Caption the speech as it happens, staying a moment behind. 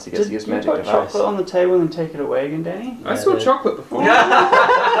Did you magic put device. chocolate on the table and take it away again, Danny? I saw chocolate before.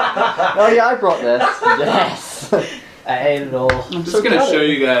 Oh yeah, I brought this. Yes. I ate it all. I'm just going to show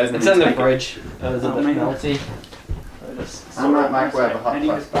you guys. It's in the fridge. It was a bit man. melty. I might microwave a hot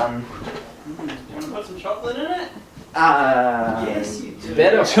fudge bun. You want to put some chocolate in it? Yes, you do.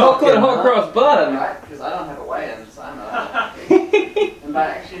 Better Chocolate hot cross bun. Right, because I don't have a weigh-in, so I'm not. And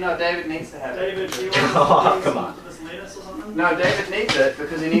actually, no, David needs to have it. David, do you want to come on. This lettuce or something? No, David needs it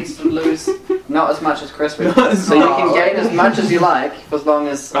because he needs to lose not as much as Chris would. So you can gain as much as you like for as long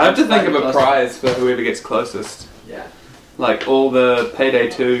as... I have to think of a prize for whoever gets closest. Yeah. Like all the Payday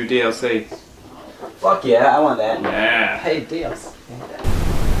 2 DLC. Fuck yeah, I want that. Yeah. Hey, deals.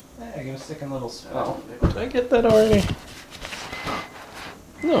 I got a second little spell. Did I get that already?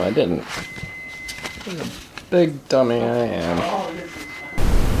 No, I didn't. What a big dummy I am.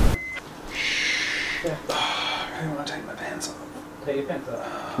 I really want to take my pants off. Take your pants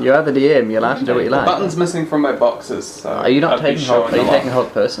off. You're at the DM, you're allowed to do what you The like. button's missing from my boxes. So Are you not I'd be taking hold? Are showing you a taking lot.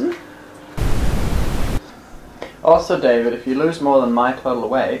 hold person? Also, David, if you lose more than my total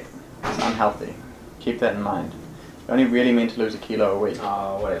weight, it's unhealthy. Keep that in mind. You only really mean to lose a kilo a week.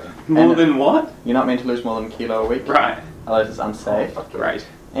 Oh, whatever. More than what? You're not meant to lose more than a kilo a week. Right. Otherwise, it's unsafe. Right.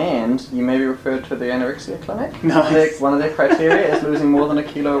 And you may be referred to the anorexia clinic. Nice. One of their criteria is losing more than a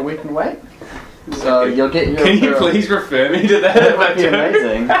kilo a week in weight. So you'll get your... Can you please refer me to that? That would be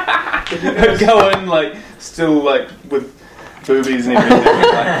amazing. Go in like still like with boobies and everything.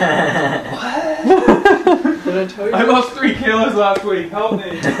 Like, what? Did I tell you? I lost 3 kilos last week. Help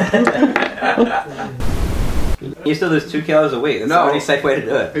me. You still lose 2 kilos a week. That's No. the only safe way to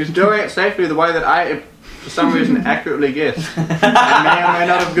do it. Who's doing it safely the way that I, for some reason, accurately guessed. I may or may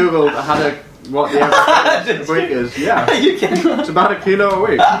not have Googled what the average a week is. Yeah. You can. It's about a kilo a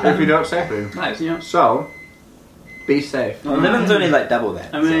week if you do it safely. Nice. Yeah. So, be safe. Well, Living's only like double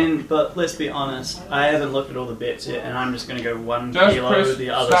that. I mean, but let's be honest. I haven't looked at all the bets yet, and I'm just going to go 1 Just kilo press the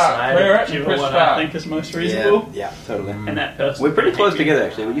other start. side, Clear it and whichever press one start. I think is most reasonable. Yeah, totally. And that person. We're pretty close together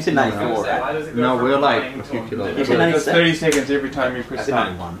actually. You said 94, right? No, we're like a few kilos. You said 96? 30 seconds every time you I press said start.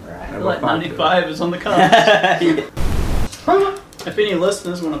 91. I Right. feel like 95 is on the cards. If any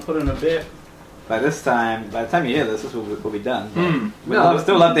listeners want to put in a bet, By the time you hear this will be done. Hmm. We'd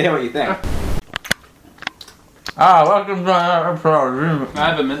still love to hear what you think. Welcome to our episode. I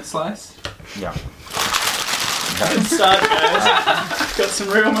have a mint slice. Yeah. good start, guys. Got some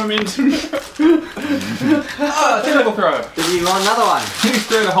real momentum. Oh, tentacle throw. Did you want another one? Can you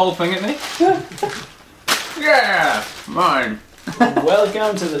throw the whole thing at me? Yeah, mine.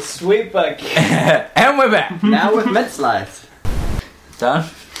 Welcome to the sweet bucket. And we're back. Now with mint slice. Done?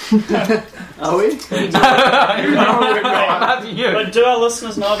 Are we? That's you. But do our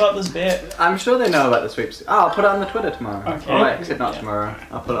listeners know about this bet? I'm sure they know about the sweeps. Oh, I'll put it on the Twitter tomorrow. Okay. Oh, wait, except not Yeah. tomorrow.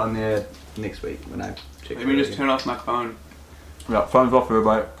 I'll put it on there next week when I check. Let me just turn off my phone. Yeah, phone's off,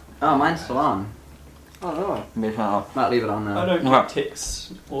 everybody. Oh, mine's still on. Oh no. Be off. Might leave it on now. I don't What? get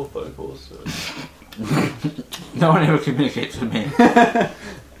texts or phone calls. So. No one ever communicates with me.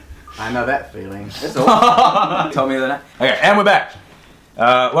 I know that feeling. It's awesome. Told me the night. Okay, and we're back.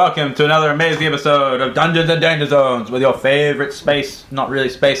 Welcome to another amazing episode of Dungeons and Danger Zones with your favorite space, not really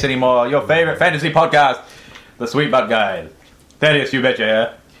space anymore, your favorite fantasy podcast, the Sweet Butt Guys. Thaddeus, you betcha,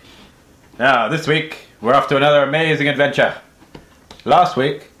 yeah? Now, this week, we're off to another amazing adventure. Last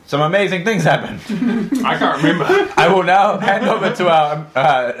week, some amazing things happened. I can't remember. I will now hand over to our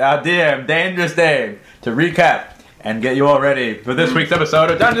DM, Dangerous Dave, to recap and get you all ready for this week's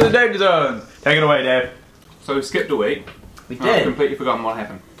episode of Dungeons and Danger Zones. Take it away, Dave. So we skipped a week. We I've did. completely forgotten what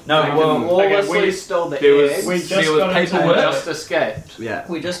happened. No, well, Okay, we- we stole the There was, eggs. We just there was got into paperwork. it. Just escaped. Yeah.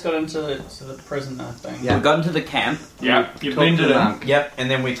 We just got into the prisoner thing. Yeah. we got into the camp. Yeah, you Talk blended to it. monk. Yep,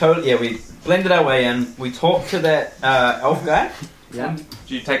 and then we blended our way in. We talked to that elf guy. Yeah. Did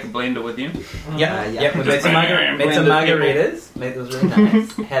you take a blender with you? Yep, yeah. yep. We Just made some, blended made some people. margaritas. Made those really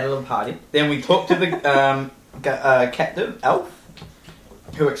nice. Had a little party. Then we talked to the captive elf,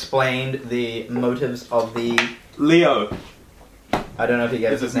 who explained the motives of the. Leo. I don't know if he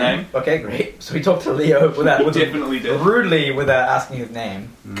gave Is us his name? Okay, great. So we talked to Leo without Definitely did. rudely without asking his name.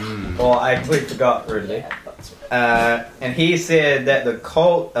 Or I completely forgot rudely. And he said that the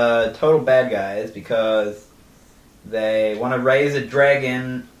cult total bad guys because they want to raise a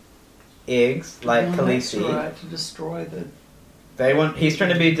dragon eggs like Khaleesi. That's right, to destroy the... He's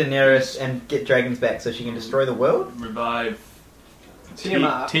trying to be Daenerys and get dragons back so she can destroy the world. Revive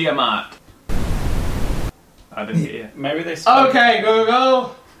Tiamat. Tiamat. I didn't hear. Maybe they... spoke- Okay,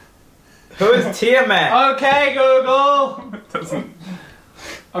 Google. Who is Tiamat? Okay, Google.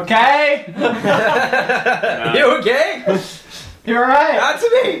 Okay. You okay? You're right. That's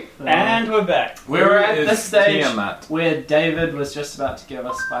me. And we're back. Who We're at is the stage Tiamat? where David was just about to give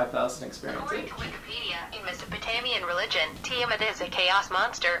us 5,000 experience According each. to Wikipedia, in Mesopotamian religion, Tiamat is a chaos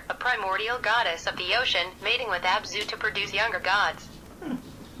monster, a primordial goddess of the ocean, mating with Abzu to produce younger gods.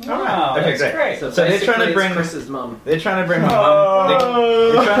 Wow, Okay, that's great. great. So they're trying to basically, bring. it's Chris's mum. They're trying to bring my mum.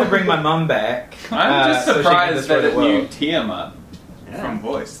 They're trying to bring my mum back. I'm just so she can surprised destroy that the it knew world. Tiamat Yeah. from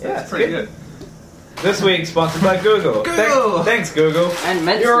voice. Yeah, That's it's pretty good. good. This week sponsored by Google. Google! Thanks, Google. And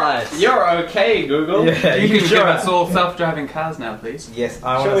mint You're, slice. you're okay, Google. Yeah, You can sure give are. us all self-driving cars now, please. Yes,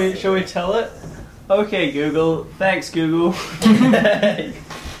 I Shall want. we, shall we tell it? Okay, Google. Thanks, Google. Did a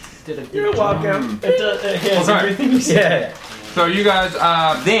good You're job. welcome. It hears Alright. everything you say. Yeah. So you guys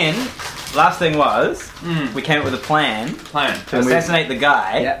Then, last thing was, Mm. we came up with a plan plan. to assassinate the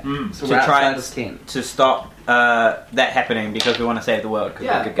guy Yep. Mm. So to we're try outside and this tent. to stop that happening because we want to save the world because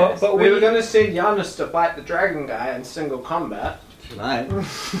Yeah, we're good guys. but we were going to send Giannis to fight the dragon guy in single combat. Tonight.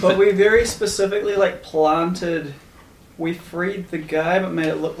 But we very specifically planted. We freed the guy, but made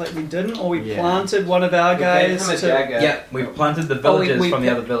it look like we didn't, or we Yeah. planted one of our We gave guys him a to. dagger. Yeah, we planted the villages we from the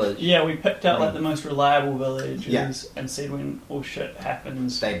picked- other village. Yeah, we picked out the most reliable villages Yeah. and said when all shit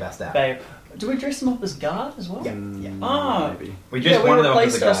happens, They bust out. babe. Do we dress them up as guard as well? Yeah. Ah. Maybe. We just yeah, we one of them was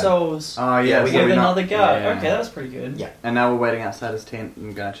replaced the guy. ourselves Oh yeah, Yeah, we so with we're not- another guard. yeah. Okay, that's pretty good. Yeah. And now we're waiting outside his tent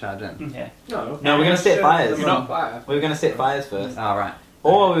and gonna charge in. Okay. No, No, we're gonna set Shoot fires. them on fire. We were going to set fires first. Oh right.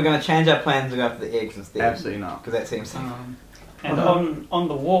 Or we're going to change our plans and go after the eggs instead. Absolutely not. Because that seems And on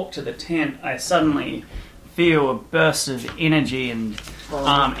the walk to the tent, I suddenly feel a burst of energy and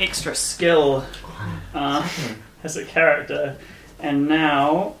extra skill as a character. And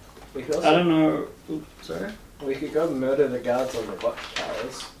now, We could, I also, don't know. Oops, sorry. we could go murder the guards on the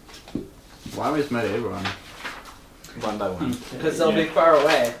watchtowers. Why we just murder everyone? one by one. Because they'll be far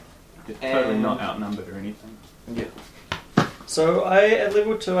away. You're totally And- not outnumbered or anything. So at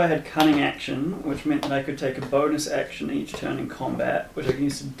level 2 I had cunning action, which meant that I could take a bonus action each turn in combat, which I can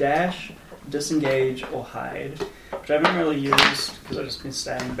use to dash, disengage, or hide, which I haven't really used because I've just been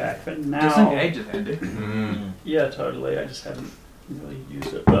standing back. But now, Disengage is handy. yeah, totally. I just haven't really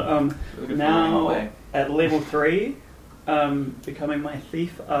used it. But Look at now away. at level 3, becoming my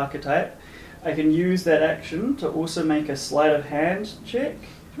thief archetype, I can use that action to also make a sleight of hand check,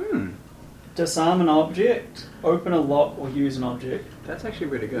 disarm an object, open a lock, or use an object. That's actually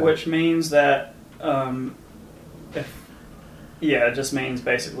really good. Which means that it just means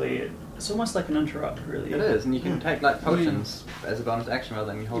basically it's almost like an interrupt, really. It is, and you can take like potions as a bonus action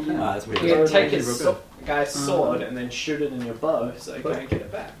rather than your whole turn. Yeah. That's You really can good. take Really his good. guy's sword and then shoot it in your bow so you can't get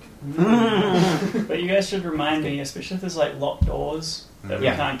it back. But you guys should remind me, especially if there's like locked doors that we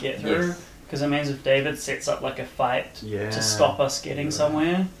Yeah. can't get through, Yes. because it means if David sets up like a fight Yeah. to stop us getting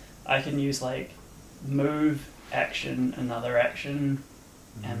somewhere, I can use like move, action, another action,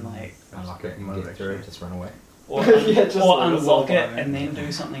 and like Unlock it and Move get through, action. just run away. or, Yeah, just or let us unlock all it buy it. and then do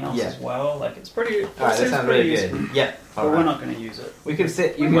something else Yeah. as well. Like it's pretty. Alright, that seems sounds pretty really useful. good. Yeah. But we're not going to use it. We could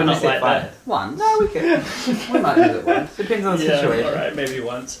set. You We're can not set like fires. Once. No, we could. We might use it once. Depends on the Yeah, situation. alright, maybe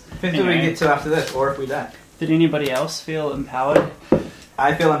once. Depends what we Anyway. get to after this, or if we die. Did anybody else feel empowered?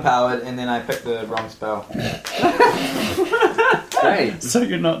 I feel empowered, and then I picked the wrong spell. Great. So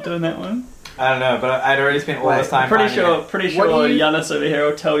you're not doing that one? I don't know, but I'd already spent all this time. Pretty finding sure, it. pretty What sure do you- Giannis over here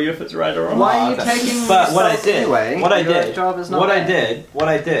will tell you if it's right or wrong. Why are you okay. taking But what I yourself did, anyway? what I Your did, job is not what I bad.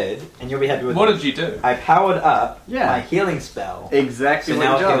 did, and you'll be happy with What it. did you do? I powered up Yeah. my healing spell, Exactly so what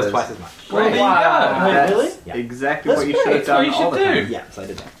now your it job gives is. twice as much. Well, there you Wow. go. Wait, That's really? Yeah. exactly That's what you great. should have That's what done you all should the do. time. Yeah, so I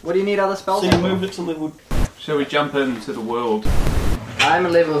did that. What do you need other spells So you for? moved it to level. Shall we jump into the world? I'm a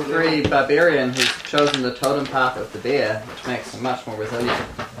level 3 barbarian who's chosen the totem path of the bear, which makes him much more resilient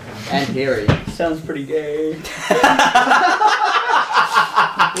and hairy. Sounds pretty gay.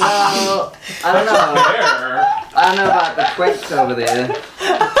 Well, I don't know. I don't know about the twinks over there,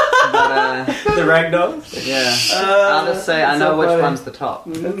 but The ragdolls. yeah. I'll just say I that's know so which funny. one's the top.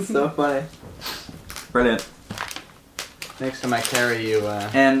 That's so funny. Brilliant. Next time I carry you,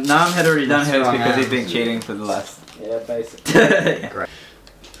 And Nam had already done his Strong because he's arms. been cheating for the last. Yeah, basically. Great.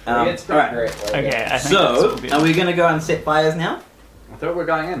 It's been alright. great. Like, Okay, I think So, that's are we gonna go and set fires now? I thought we were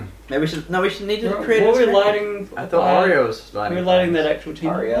going in. Maybe we should. No, we should need to What create. were we a lighting? I thought Oreo was lighting. We were lighting fires. that actual team.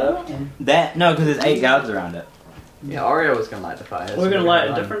 Aria? That no, because there's 8 guards around it. Yeah, Oreo was gonna light the fires. We're gonna light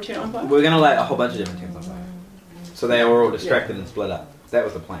a run. different team on fire. We're gonna light a whole bunch of different things on fire. So they were all distracted and split up. That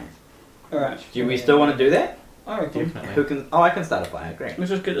was the plan. All right. Do we still want to do that? I reckon. Definitely. Who can? Oh, I can start a fire. Great.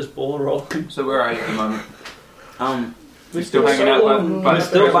 Let's just get this ball rolling. So where are you at the moment? You're still hanging out by We're the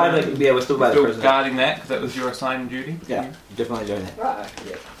still by prisoner? the we're still by the Still prison. guarding that because that was your assigned duty. Yeah, definitely doing that. Right.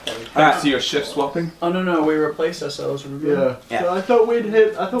 Yeah. Thanks to your shift swapping. Oh no, we replaced ourselves. Remember? Yeah. So I thought we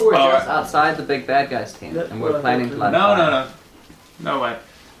were Oh, just outside the big bad guy's tent, That's and what we're I planning thought to too. light No, a no, fire. no. No way.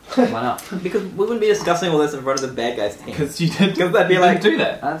 Why not? Because we wouldn't be discussing all this in front of the bad guys team. Because you did. Because they'd be You like, didn't do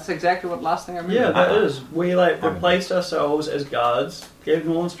that. That's exactly what last thing I remember. Yeah, that is. We replaced ourselves as guards, gave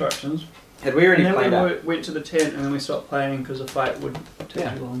them all instructions, had we already and then played out? we went to the tent, and then we stopped playing because the fight would take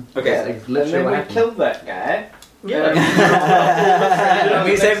Yeah. too long. Okay. That's And literally then what we happened. killed that guy. Yeah.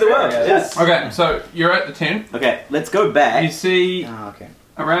 We saved the world. Yes. Okay, so you're at the tent. Okay, let's go back. You see Oh, okay.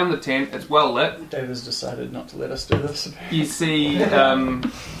 around the tent, it's well lit. David's decided not to let us do this. You see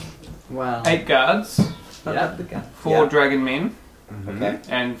Wow. 8 guards, Yeah. 4 Yeah. dragon men, Okay.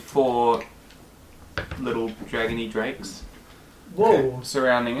 and 4 little dragony drakes Whoa.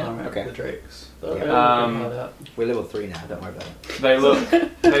 surrounding it. Okay. The Drakes. Yeah. They're pretty hard out. We're level 3 now. Don't worry about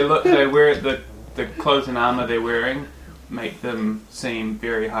it. They wear the clothes and armor they're wearing make them seem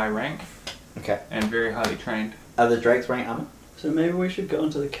very high rank Okay. and very highly trained. Are the drakes wearing armor? So maybe we should go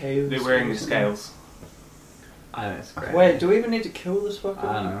into the caves. They're wearing or the something. scales. I know, it's great. Wait, do we even need to kill this fucker?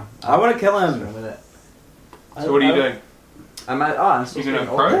 I don't know. I want to kill What's him. wrong with it? So what are you doing? I'm still You gonna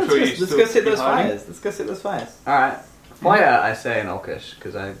speaking approach? Orcish. Or are you Let's still go set those behind? fires. Let's go set those fires. Alright. Fire, I say in Orcish,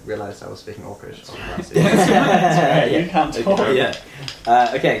 because I realised I was speaking Orcish. Yeah, you can't talk. Yeah.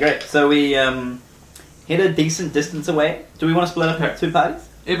 Okay, great. So we hit a decent distance away. Do we want to split up into 2 parties?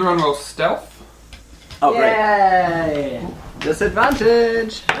 Everyone roll stealth. Oh, great. Yay!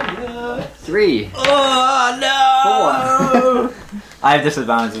 Disadvantage! 3. Oh, no! I have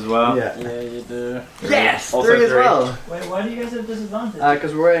disadvantage as well. Yeah. you do. Yes! Also 3 as 3. well! Wait, why do you guys have disadvantage?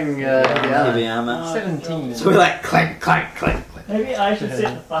 Because we're wearing Heavy armor. 17. So we're like, clank, clank, clank. Maybe I should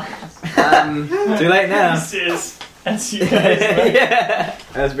set the fires. Too late now. Says, as you guys Yeah.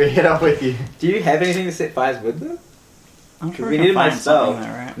 As we head off with you. Do you have anything to set fires with, though? I'm Because we needed my spell.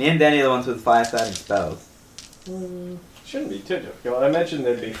 Right? Me and Danny are the ones with fire starting spells. Shouldn't be too difficult. I imagine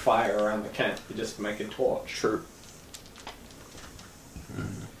there'd be fire around the camp. You just make a torch. True.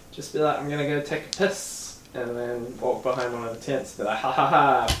 Just be like, I'm gonna go take a piss, and then walk behind one of the tents. Be like, ha ha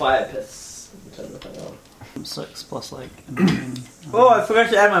ha, fire piss. And turn the thing on. 6 plus like Oh, I forgot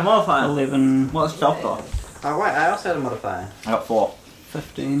to add my modifier. 11, What's chopped off? Oh wait, I also had a modifier. I got 4.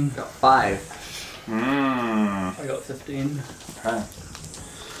 15. Got 5. Mm. I got 15. Okay.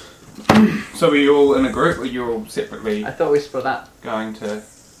 So were you all in a group or you all separately I thought we split up. going to...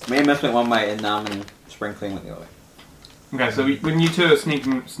 Me and Miss went one way and Nam and Sprinkling went the other way. Okay, so when you two are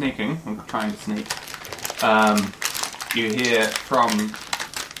sneaking, or trying to sneak, you hear from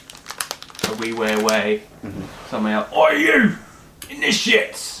a wee way away, someone else, "Oi you!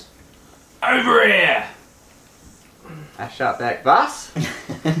 Initiates! Over here! I shot back, Voss?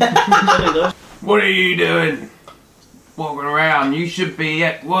 What are you doing? Walking around, you should be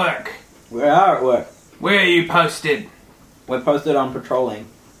at work. We are at work. Where are you posted? We're posted on patrolling.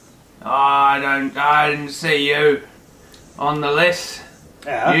 Oh, I didn't see you on the list.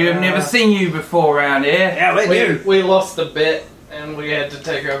 You've never seen you before around here. Yeah, We lost a bet, and we had to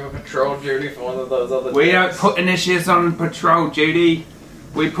take over patrol duty for one of those other We don't tents. put initiates on patrol duty.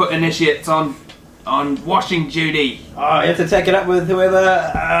 We put initiates on washing duty. Oh, you have to take it up with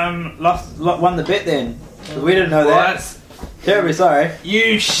whoever won the bet then. 'Cause we didn't know Well, that. that's, Terribly sorry.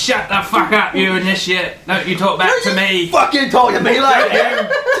 you shut the fuck up, you initiate. Don't you talk back to me. Fucking talk to me like that.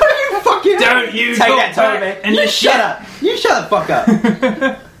 Don't you fucking Don't you take talk that tone, back man. You shut up. You shut the fuck up.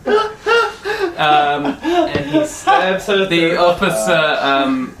 And he stabs her The through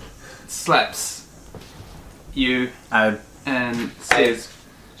officer slaps you I would and says,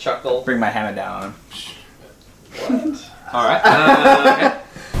 chuckle. bring my hammer down on him. "Alright, okay.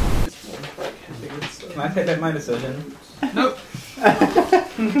 Can I take back my decision? Nope.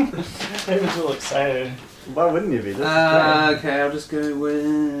 David's all excited. Why wouldn't you be? This is Okay, I'll just go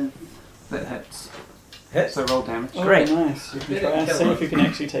with... That hits. Hits. So roll damage. Oh, Great. nice. You can try and Kill see him. if you can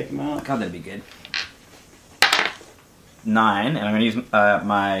actually take him out. God, that'd be good. 9, and I'm going to use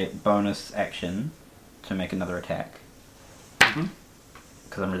my bonus action to make another attack. Mhm.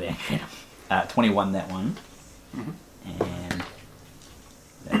 Because I'm really angry. 21 that one. Mhm. And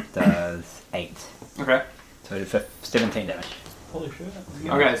that does 8. Okay. So I did 17 damage. Holy shit.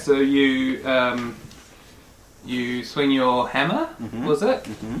 Okay, so you swing your hammer, Mhm. was it?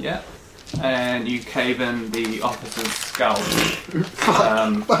 Mhm. Yeah. And you cave in the officer's skull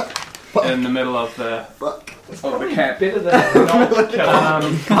in the middle of the camp. Better than not kill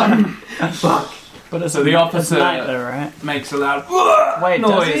him. Fuck. But it's So the officer- night though, right? Makes a loud Wait, does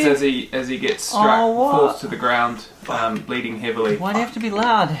noise he? as he gets struck, Oh, what? falls to the ground, bleeding heavily. Why'd you have to be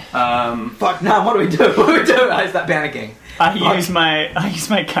loud? Fuck, now what do we do? What do we do? I start panicking. I use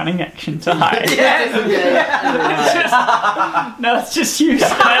my cunning action to hide. No, it's just you,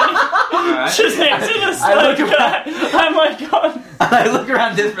 Stan. Alright. Just next to the I slug look guy. Oh my god. I look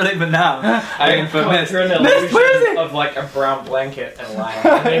around desperately for now. Aim for miss. You're an Miss, where is illusion it? of like a brown blanket and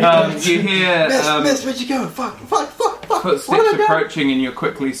lying. You hear where'd you go? Fuck. footsteps approaching, and you're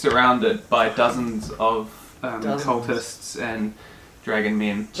quickly surrounded by dozens of cultists and dragon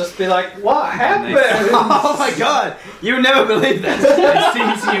men. Just be like, what happened? Oh my god! You would never believe that.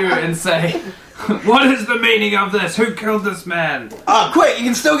 They seize you and say, "What is the meaning of this? Who killed this man?" Oh, quick! You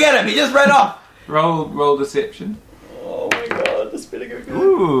can still get him. He just ran off. Roll deception. Oh my god, this better go good.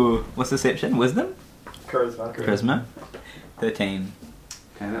 Ooh, what's deception? Wisdom? Charisma. Charisma. 13.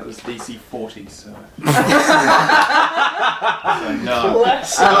 Okay, that was DC 40, so. So no.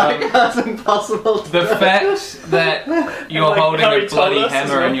 I like how it's impossible to The fact that you're like holding how a he told bloody us as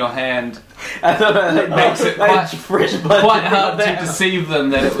hammer well. in your hand I thought that makes it fresh blood. quite hard to deceive them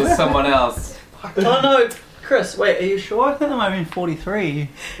that it was someone else. Oh no, Chris, wait, are you sure? I think that might have been 43.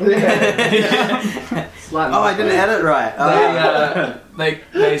 slightly. Oh, I didn't add it right.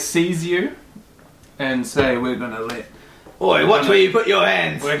 They seize you and say, "We're gonna let Oi, watch where you put your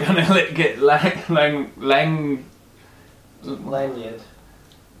hands. get Lanyard.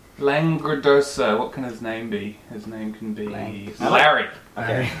 Langredosa. What can his name be? His name can be Lang. Larry.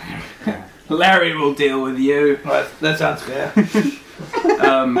 Okay. Larry will deal with you. Right, that sounds fair.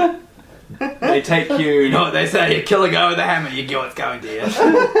 They take you. You know what they say? You kill a guy with a hammer, you get what's going to you.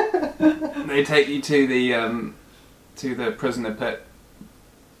 They take you to the prisoner pit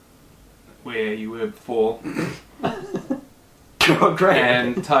where you were before Oh, great.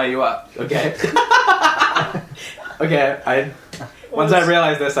 and tie you up. Okay. Okay, once I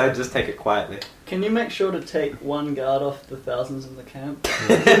realize this, I just take it quietly. Can you make sure to take one guard off the thousands in the camp?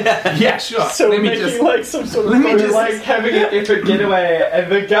 Yeah, sure. So Let me making just. like some sort of let me It's just- like having an epic getaway,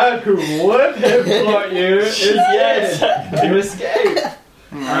 and the guard who would have got you is dead. You escaped.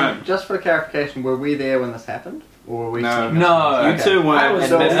 Alright. Just for clarification, were we there when this happened? Or were we No. seeing No. You two weren't. I was and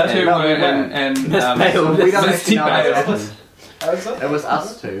so- Miss You two No, were we weren't. and Miss Bale. So we don't Misty actually know this Bale. happened. How was that? It was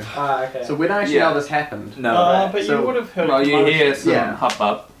us two. Ah, okay. So we don't actually Yeah. know this happened. No. But So- you would have heard. Well, you hear commotion. some Yeah.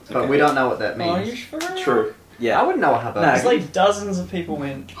 hubbub. But we don't know what that means. Are you sure? True. I Yeah. wouldn't know what happened. No. It's like dozens of people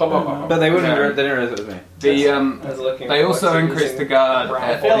went. But they wouldn't. Yeah. They didn't realize it was me. The I was looking they for also what's increased using the guard brown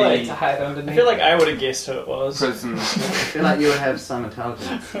at feel the like to hide underneath. I feel like I would have guessed who it was. prison. I feel like you would have some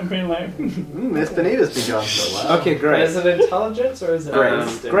intelligence. I mean, like, Miss Benita's been gone for a while. Okay, But great. is it intelligence or is it Great.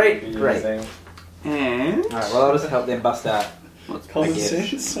 wisdom Great, you're great. using? And Alright, well, I'll just help them bust out. common guess.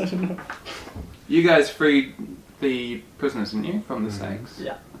 sense. I don't know. you guys freed the prisoners, didn't you, from the snakes?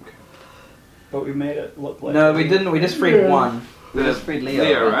 Yeah. But we made it look like. No, we didn't. We just freed one. We just freed Leo.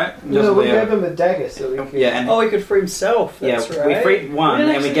 Leo, right? Just No, we Leo. gave him a dagger so we could. Yeah, and Oh, he could free himself. yeah, That's right. we freed one, We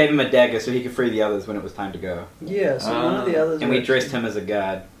didn't and we actually- gave him a dagger so he could free the others when it was time to go. Yeah, so one of the others. And were we dressed actually- him as a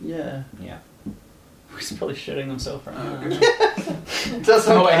guard. Yeah. Yeah. He's probably shitting himself right now. Just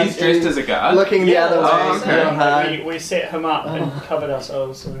Oh, wait, he's dressed as a guard. looking the other way. Oh, okay. real hard. We set him up and covered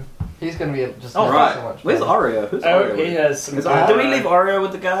ourselves. So. He's going to be just Oh, having right. so much Where's fun. Oreo? Who's Oh, Oreo? he with? has some. Is Oreo- Did we leave Oreo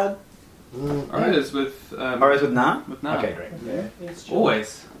with the guard? Alright, it's with Oreo's with Nam? with Nam. Okay, great. Yeah, it's true.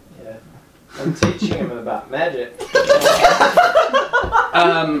 Always. Yeah. I'm teaching him about magic.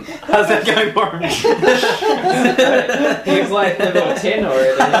 How's that going for me? He's like level 10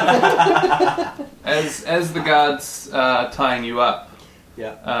 already. As the guards tying you up,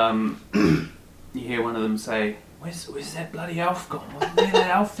 Yeah. you hear one of them say, "Where's that bloody elf gone? Wasn't there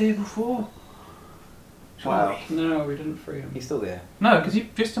that elf there before?" Wow. No, we didn't free him. He's still there. No, because you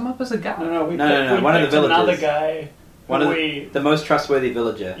dressed him up as a guard. No, we No, picked, no, no, we one of the picked another villagers. guy. One of we, the most trustworthy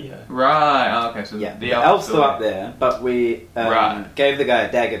villager. yeah. Right. Oh, okay. So Yeah, the the elf's still up there, but we Right. gave the guy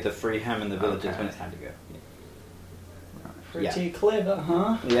a dagger to free him and the villagers Okay. when it's time to go. Pretty clever,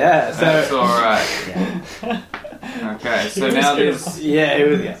 huh? Yeah, so That's all right. yeah, Okay. So He was now good. there's yeah, it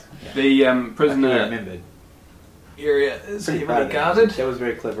was. Yeah. the I prisoner remembered. area is Pretty proud heavily of that. guarded. That was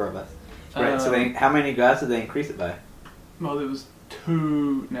very clever of us. Great. So Um, they, how many guards did they increase it by? Well, there was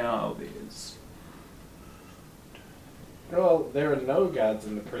 2. Now there's. Well, there are no guards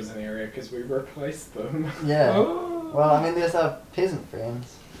in the prison area because we replaced them. Yeah. Oh. Well, I mean, there's our peasant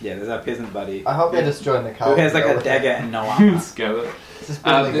friends. Yeah, there's our peasant buddy. I hope they just join the Who cult. has like a dagger and no armor. Let's go. Just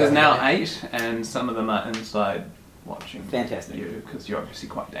building There's up now there. 8, and some of them are inside watching Fantastic. you because you're obviously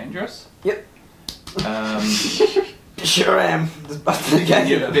quite dangerous. Yep. Um, Sure am. Just busted again.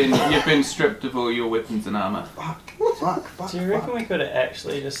 You've been stripped of all your weapons and armor. Do you reckon we could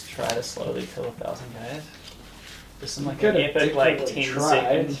actually just try to slowly kill 1,000 guys? Just in like Could an have epic like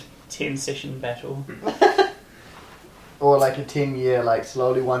definitely 10 session battle. Or like a 10-year, like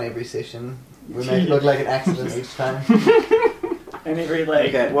slowly one every session. We make it look like an accident each time. And every like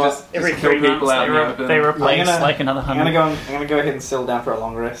Okay, well, every just kill 3 months people out in the open. they replace I'm gonna- like another I'm 100. gonna go ahead and settle down for a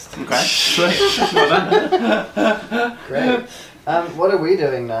long rest. Okay. Sweet. Well done. Great. What are we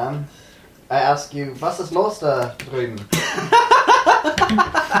doing now? I ask you, was ist los da drüben? Ja.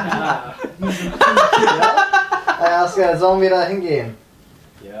 I ask, sollen wir da hingehen?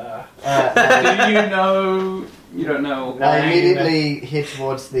 Ja. Do you know? You don't know. I immediately head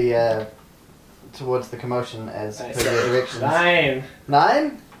towards the commotion as per your directions. Nein.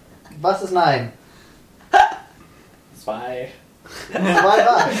 Nine? Was ist nine? 2. Zwei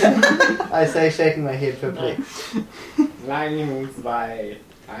was? I say, shaking my head perplexed. Nein, 2, 1.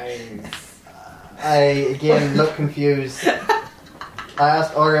 I again look confused. I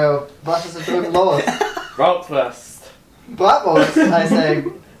ask Oreo, was ist da drüben los? Bratwurst. Bratwurst, I say,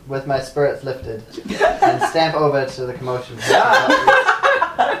 with my spirits lifted, and stamp over to the commotion.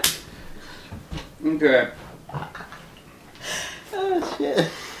 Okay. Oh shit.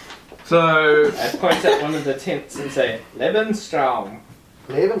 So I point at one of the tents and say, Lebensraum.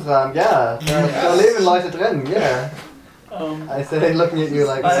 Lebensraum, ja. Da leben Leute drin, yeah. I say, looking at you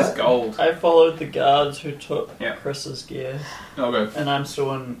like this is that. gold. I followed the guards who took Yeah. Chris's gear, Okay. and I'm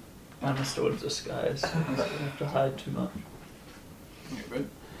still in disguise. I don't have to hide too much. Yeah, good.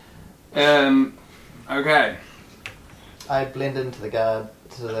 Okay. I blend into the guard,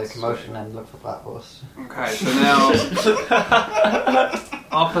 to the commotion, and look for Bratwurst. Okay. So now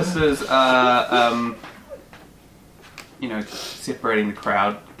officers are, separating the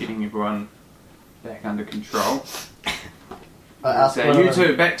crowd, getting everyone back under control. I ask So one you of them-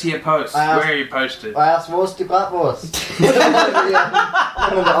 two, back to your posts. I asked- Where are you posted? I ask, wo ist die Bratwurst?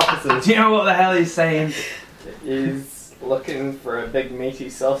 One of the officers. Do you know what the hell he's saying? He's looking for a big meaty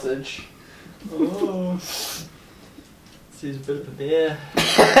sausage. Oh. He's a bit of a bear.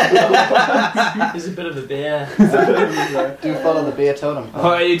 He's a bit of a bear. Do follow the bear totem.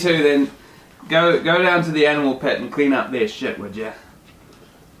 Alright, you two then. Go down to the animal pit and clean up their shit, would ya?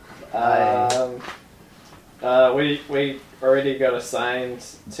 We already got assigned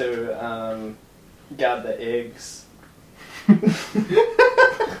to guard the eggs.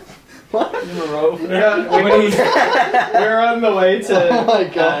 What? We're on the way to Oh my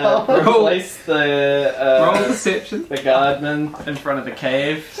God. replace the Roll deception. the guardman in front of the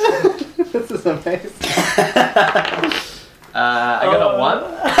cave. This is amazing. I got a 1.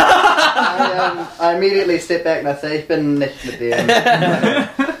 I immediately step back and I say, ich bin nicht mit dem.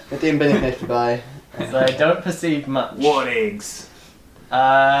 Mit dem bin ich nicht dabei. So I don't perceive much. What eggs?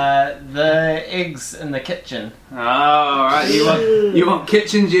 The eggs in the kitchen. Oh, alright, you want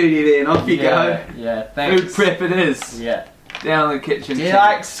kitchen duty then, off you Yeah, go. thanks. Food prep it is. Yeah. Down the kitchen. Do you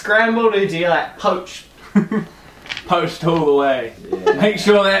like scrambled or do you like poached? Post all the way. Yeah. Make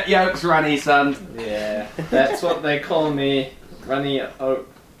sure that yolk's runny, son. Yeah. That's what they call me, runny oak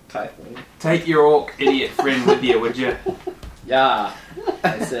typhoon. Take your orc idiot friend with you, would you? Yeah,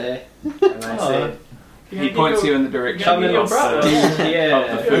 I say. And I say, He points you in the direction come in of your the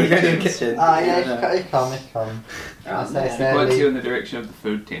yeah. food Go to the tent. kitchen. Ja, ich komme. I say He points you sadly. in the direction of the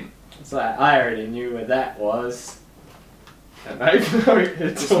food tent. It's like, I already knew where that was. And I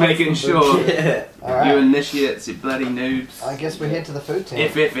Just making sure Yeah. you Alright. initiates, you bloody noobs. I guess we head to the food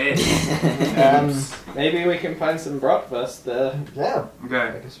tent. FFS. Maybe we can find some bratwurst there. Yeah. I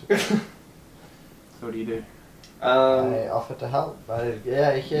Okay, guess we so what do you do? I offer to help. Ich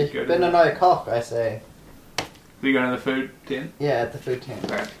Go to bin ein neuer Koch, I say. We go to the food tent? Yeah, at the food tent.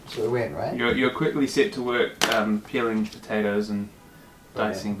 Okay. So we went, right? You're quickly set to work peeling potatoes and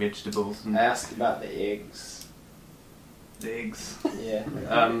dicing vegetables and I asked about the eggs. eggs. Yeah.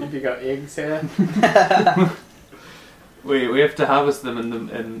 Um, Have you got eggs here? We have to harvest them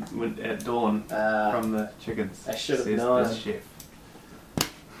at dawn from the chickens. I should have says known. this chef.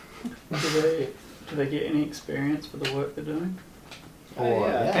 Do they get any experience for the work they're doing? Or,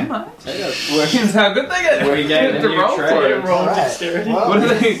 yeah. They might. Potatoes. Working's how good they get. We get a to new roll for trade. it. Roll Alright. dexterity. Well,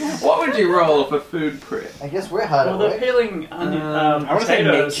 What would you roll for food prep? I guess we're hard Well, at they're work. peeling onion, I wanna say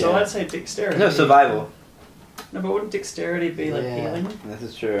potatoes, so nature. I'd say dexterity. No, survival. No, but wouldn't dexterity be like Yeah. peeling? This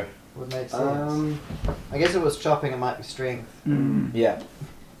is true. Would make sense. I guess if it was chopping, it might be strength. Yeah.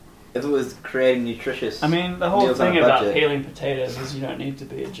 If it was creating nutritious. I mean, the whole Meals on thing a about budget. peeling potatoes is you don't need to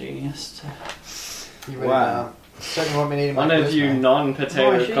be a genius to... You really Wow. don't. Certainly won't be needing One my of you charisma.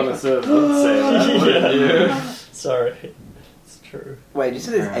 non-potato Oh, shit. connoisseurs would say that, wouldn't you? Sorry. It's true. Wait, you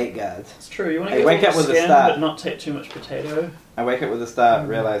said there's 8 guards. It's true. You want I to wake get up with a skin, start. but not take too much potato. I wake up with a start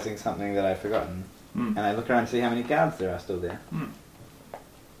realizing something that I've forgotten. Hmm. And I look around to see how many guards there are still there.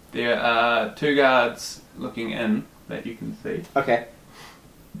 There are 2 guards looking in that you can see. Okay.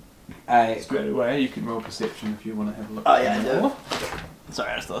 Straight away, you can roll perception if you want to have a look. Oh, yeah, I do.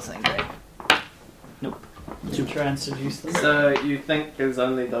 Sorry, I was still saying great. To try and seduce them. So you think there's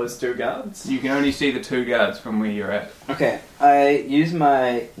only those 2 guards? You can only see the 2 guards from where you're at. Okay, I use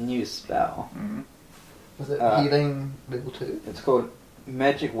my new spell. Mm-hmm. Was it healing level 2? It's called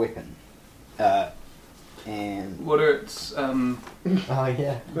Magic Weapon. And What are its Oh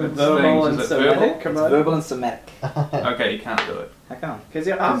yeah. Verbal and Is it somatic. it's verbal and somatic. Okay, you can't do it. How come? Because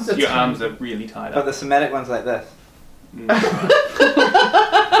your arms are Your tiny. arms are really tied But up. the somatic one's like this.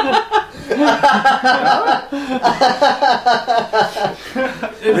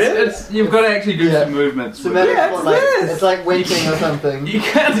 You've got to actually do Yeah. some movements. with Somatic, it. it's like winking or something. You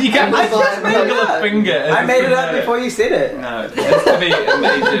can't I just just make made a it little finger. I made it up before you said it. No, it has to be a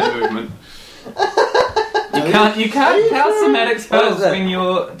major movement. You can't cast somatic spells that? when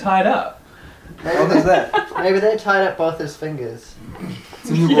you're tied up. Maybe, What was that? maybe they tied up both his fingers. It's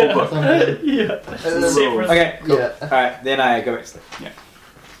in the rule book. Something. Yeah. Rules. Okay, cool. Yeah. Alright, then I go back to sleep.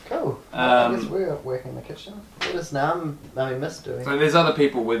 Cool. I guess Um, we're working in the kitchen. What is Miss doing? So there's other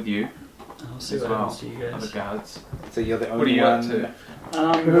people with you I'll see as what well. happens to you Other guys. guards. So you're the What are only you one. up to?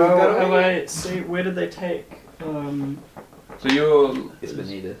 Who got Well, away? wait, see, where did they take? So you're It's been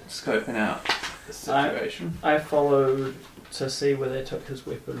needed. scoping out the situation. I followed to see where they took his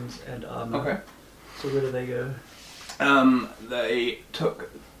weapons and armor. Okay. So where did they go? They took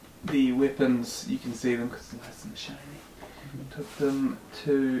the weapons. You can see them because they're nice and shiny. Took them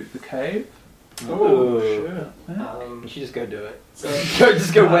to the cave. Oh, Ooh. sure. You should just go do it. So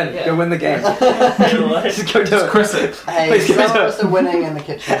Just go win. yeah. Go win the game. Just Just go do It's it. Chris it. Hey, Please give some it of to us are winning in the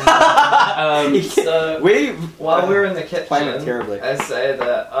kitchen. So We while we're in the Playing it kitchen, terribly. I say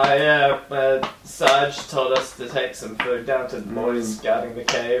that Sarge told us to take some food down to the boys guarding the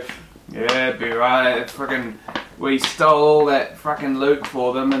cave. Yeah, be right. Frickin', we stole all that frickin' loot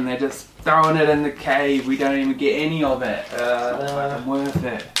for them, and they're just throwing it in the cave. We don't even get any of it. It's not fucking worth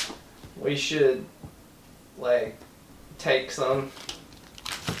it. We should take some.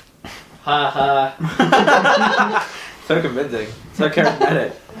 Ha ha. So convincing. So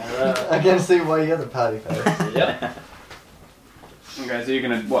charismatic. I can see why you're the party face. Yep. Okay, so you're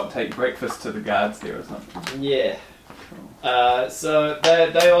gonna take breakfast to the guards there or something? Yeah. So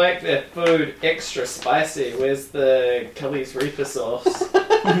they like their food extra spicy. Where's the Kelly's Reaper sauce?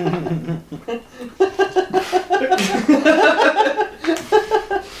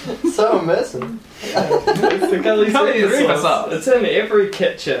 So immersive. It's the Kelly's Kelly's Reaper Reaper sauce. sauce. It's in every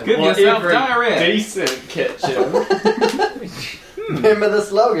kitchen. Give or yourself every diarrhea. decent kitchen. Remember the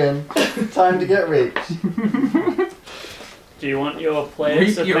slogan. Time to get rich. Do you want your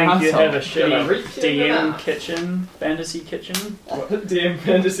players to Reap your think you have a asshole. Gonna shitty reap your DM mouth. kitchen, fantasy kitchen? DM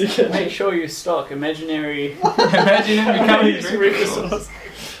fantasy kitchen. Make sure you stock imaginary Imagine it becoming Kelly's Reaper sauce.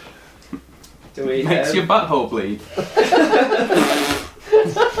 Do we Makes have... your butthole bleed.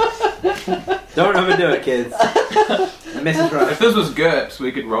 Don't overdo it, kids. The message right. If this was GURPS,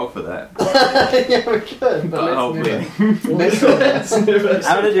 we could roll for that. Yeah, we could, but Butthole let's bleeding. let's I'm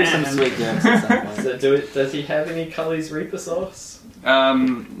gonna do some Canon. sweet jokes at some point. So does he have any Kelly's Reaper sauce?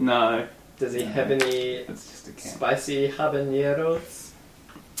 No. Does he have any It's just a can. spicy habaneros?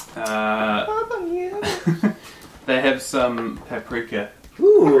 They have some paprika.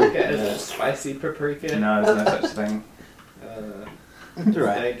 Ooh. Paprika, is it spicy paprika? No, there's no such thing. That's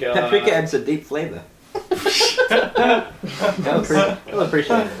right. They go, Paprika adds a deep flavour. I'll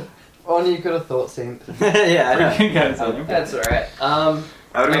appreciate it. Only you could have thought sent. Yeah, I know. Paprika something. That's alright. I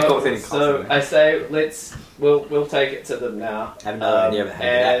would have been thought sending So constantly. I say we'll take it to them now. I have no idea what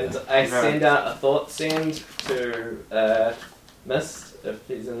happened. And I send out a thought send to Mist if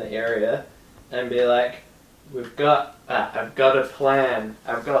he's in the area, and be like, I've got a plan.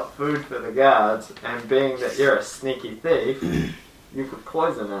 I've got food for the guards, and being that you're a sneaky thief, you could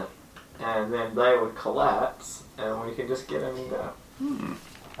poison it, and then they would collapse, and we can just get in and go.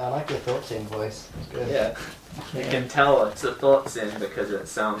 I like your thought send voice. It's good. Yeah. You can tell it's a thought send because it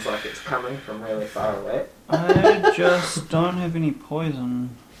sounds like it's coming from really far away. I just don't have any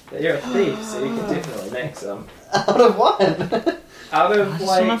poison. But you're a thief, so you can definitely make some. Out of what? Out I of just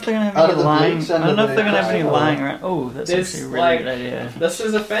don't know if like, they're gonna have out any of the lying. bleach I don't know if under they're gonna the have any table. lying around. Oh, that's There's, actually a really like, good idea. this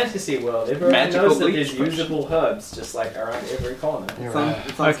is a fantasy world. Everyone Magical knows that bleach there's potion. usable herbs just like around every corner. You're It's on- right.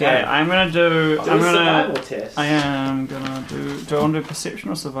 it's on Okay, Skype. I'm gonna do. Do I'm a gonna. survival test. I am gonna do. Do I want to do perception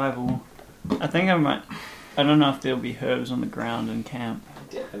or survival? I think I might. I don't know if there'll be herbs on the ground in camp.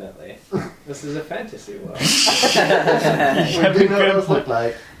 Definitely. This is a fantasy world. We do know what those look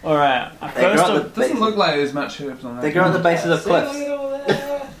like. Alright, It doesn't look like there's much herbs on that. They grow at the bases of See, look cliffs. at all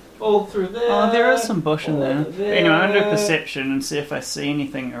that. All through there. Oh, there is some bush in all there. over But anyway, I'm going to do perception and see if I see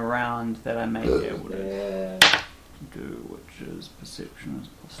anything around that I may be able to Yeah. do, which is perception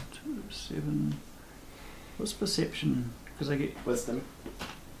is +2, 7. What's perception? Because I get. Wisdom.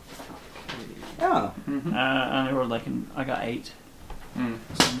 Oh. Mhm. I only rolled I got 8. Mm.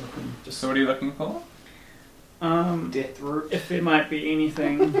 So I'm looking. So what are you looking for? Death root. If there might be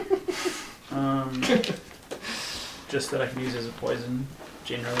anything, just that I can use as a poison,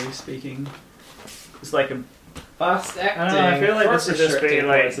 generally speaking. It's like a. Fast acting. I don't know, I feel like this would just be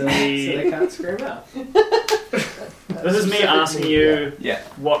like poison, me- so they can't scream out. This is me asking you Yeah.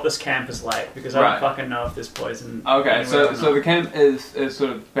 what this camp is like because I Right. don't fucking know if there's poison. Okay, anywhere so or so not. the camp is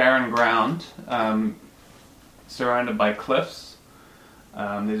sort of barren ground, surrounded by cliffs.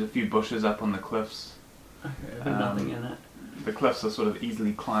 There's a few bushes up on the cliffs. Okay, there's nothing in it. The cliffs are sort of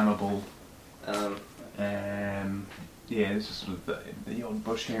easily climbable. Um, Yeah, there's just sort of the odd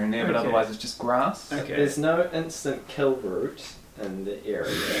bush here and there, but Okay. otherwise it's just grass. Okay. There's no instant kill route in the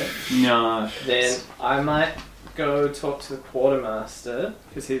area. No. Then I might go talk to the quartermaster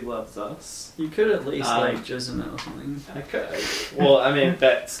because he loves us. You could at least Um, like jizz in it or something. I could. Well, I mean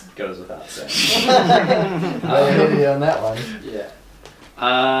that goes without saying. I hear you on that one. Yeah.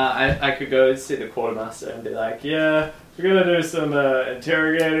 I could go see the quartermaster and be like, yeah, we're gonna do some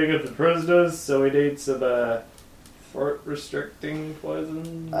interrogating of the prisoners, so we need some throat restricting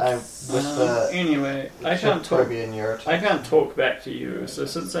poisons. Anyway, I can't talk. Probably in your I can't talk back to you. So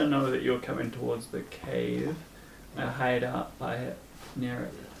since I know that you're coming towards the cave, I hide out by it near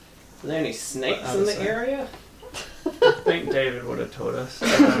it. Are there any snakes What in the other side? area? I think David would have told us.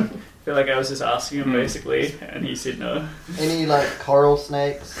 I feel like I was just asking him basically, and he said no. Any like coral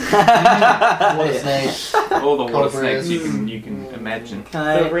snakes, water snakes. All the water Cobras. snakes you can imagine. Can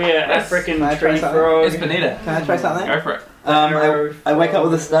I, The rare African Can I try tree something? frog. It's Benita. can I try something? Go for it. I wake up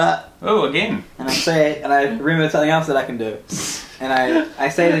with a start Oh, again. and I say, and I remember something else that I can do. And I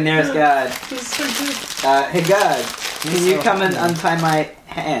say to the nearest guard, hey guard, can you come and untie my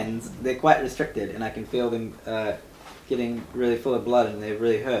hands? They're quite restricted and I can feel them getting really full of blood and they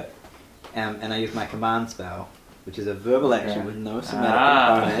really hurt. And I use my command spell, which is a verbal action with no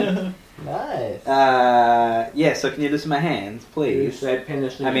somatic component. Nice. Yeah, so can you loosen my hands, please? Red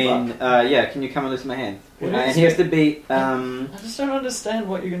penis in I the mean, butt. yeah, can you come and loosen my hands? What And is he has it? to beat, I just don't understand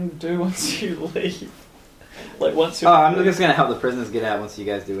what you're going to do once you leave. Like once you're. Oh, I'm just gonna help the prisoners get out once you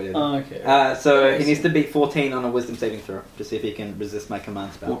guys do whatever. Oh, okay. So he needs to beat 14 on a wisdom saving throw to see if he can resist my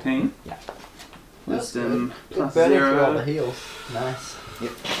command spell. 14. Yeah. Wisdom plus Burning through all the 0. heels. Nice. He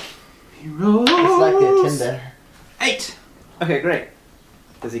rolls. It's like a Tinder. 8. Okay, great.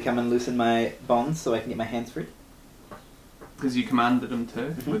 Does he come and loosen my bonds so I can get my hands free? Because you commanded him to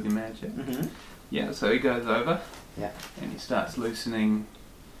Mhm. with your magic. Mm-hmm. Yeah, so he goes over. Yeah. And he starts loosening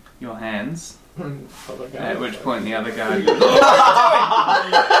your hands. Other guy. At which point the other guy goes,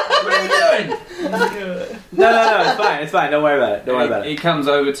 "Oh, what are you doing? What are you doing?" No, it's fine. Don't worry about it. Don't worry about He it. comes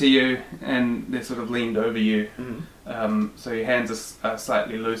over to you and they're sort of leaned over you. Mm-hmm. So your hands are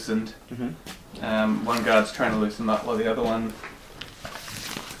slightly loosened. Mm-hmm. One guard's trying to loosen them up while the other one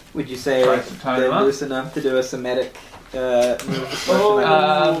Would you say tries to tie they're them up. loose enough to do a somatic move?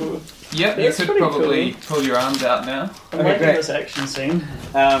 Yep, you That's could pretty probably pull your arms out now. I'm Okay, liking great. this action scene.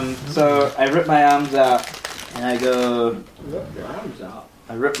 So I rip my arms out and I go. Rip your arms out.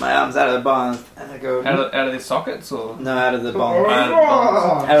 I rip my arms out of the bonds and I go. Out of their sockets or? No, out of the bonds. Out of the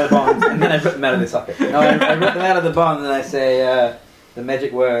bonds. Out of the bonds, and then I rip them out of the socket. No, I rip them out of the bond, and I say the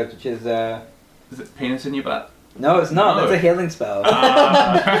magic word, which is Is it penis in your butt? no, it's not. No. That's a healing spell.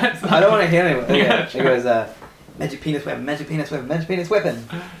 Ah, I don't want to heal anyone. Yeah, It sure. goes magic penis weapon, magic penis weapon, magic penis weapon,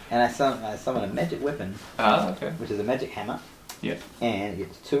 and I summon a magic weapon, okay. which is a magic hammer. Yep. And it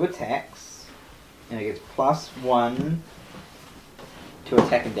gets 2 attacks, and it gets +1 to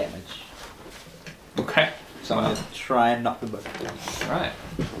attack and damage. Okay. So I'm gonna try and knock them both down. Right.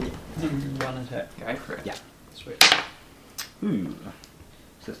 One attack. Go for it. Yeah. Sweet. Ooh.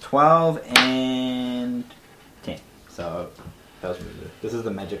 So it's 12 and 10. So that was really good. This is the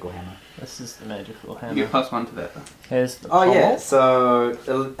magical hammer. This is the magical You hammer. get +1 to that. Here's the Oh yeah. pommel. So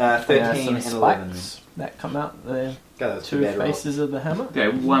 13 some and 11. spikes that come out the God, that's two bad rolls. faces of the hammer. Okay,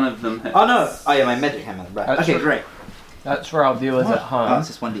 one of them hits. Oh no! Oh yeah, my magic hammer. Right. That's Okay, right. great. That's for our viewers at Oh, home. it's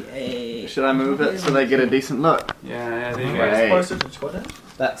just 1d8. Should I move it so they get a decent look? Yeah, there you go. Right. Closer to Twitter.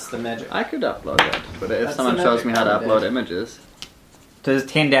 That's the magic. I could upload it, but if That's someone the shows me how to magic upload one, images, So there's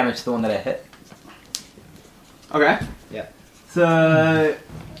 10 damage to the one that I hit. Okay. Yeah. So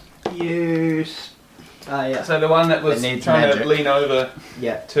you. Yeah. So the one that was It needs trying magic. to lean over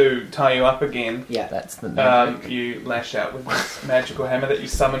Yeah. to tie you up again, Yeah. That's the magic. you lash out with this magical hammer that you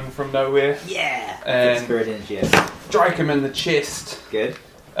summon from nowhere Yeah. And- Spirit energy. Yeah. strike him in the chest Good.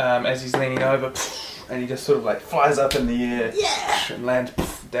 as he's leaning over, and he just sort of like flies up in the air and lands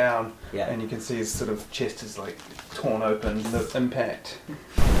down, Yeah. and you can see his sort of chest is like torn open, the impact.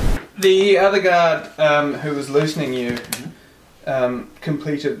 The other guard who was loosening you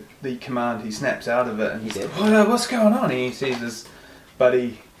completed the command. He snaps out of it and he's He like, did. what's going on? And he sees his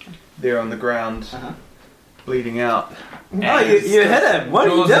buddy there on the ground bleeding out. Oh, you hit him. What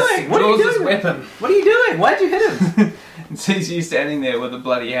are you doing? What are you Draws his doing? weapon. What are you doing? Why'd you hit him? And sees you standing there with a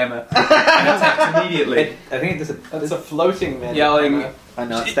bloody hammer and attacks immediately. I think it's That's a floating magic. Yelling, hammer. I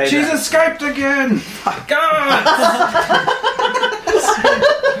know. She's escaped again! God!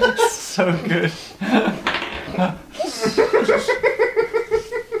 So good.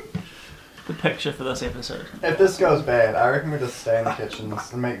 The picture for this episode. If this goes bad, I reckon we just stay in the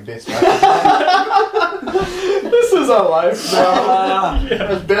kitchens and make the best of This is our life now.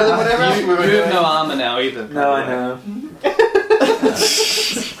 It's better than whatever else we were You have doing. no armor now either. No, I know.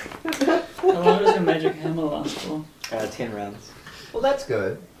 How long does your magic hammer last for? 10 rounds. Well, that's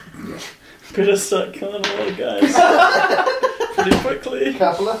good. Better start killing a lot of guys. Pretty quickly.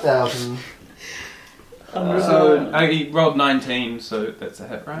 Couple of thousand. So he rolled 19, so that's a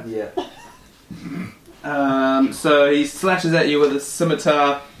hit, right? Yeah. So he slashes at you with a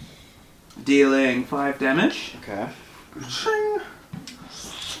scimitar, dealing 5 damage. Okay.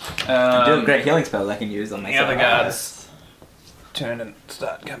 Um, Do a great healing spell I can use on the myself. other guards turn and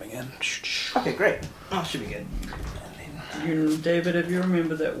start coming in. Okay, great. Oh, should be good. David, have you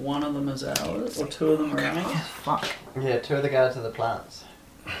remembered that one of them is ours? Or two of them are ours? Fuck. Yeah, 2 of the guys are the plants.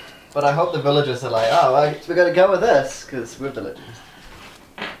 But I hope the villagers are like, oh, well, we gotta go with this, because we're villagers.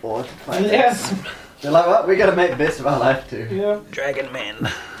 Or plants. Yes. They're like, well, we gotta make the best of our life too. Yeah. Dragon Man.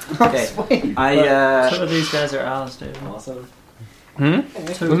 Okay. Sweet. Two of these guys are ours, David. Awesome.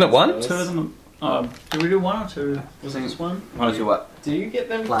 Wasn't it one? Two of them are... did we do one or two? Was it just one? Want to do what? Do you get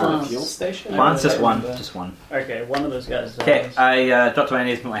them from Plants. the fuel station? Mine's just don't one. remember. Just one. Okay, one of those guys is Okay, ours. I dropped to my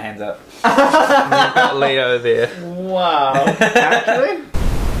knees and put my hands up. You've got Leo there. Wow. Actually?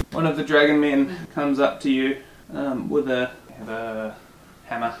 One of the dragon men comes up to you with a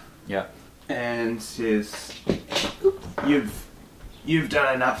hammer. Yeah. And says, "You've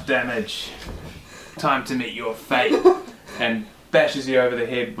done enough damage. Time to meet your fate." And bashes you over the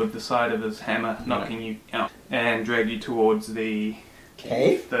head with the side of his hammer, knocking you out, and drag you towards the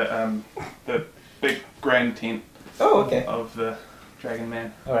Cave? the big grand tent Oh, okay. of the dragon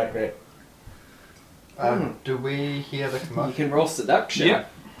man. Alright, great. Do we hear the You commotion? can roll seduction. Yeah.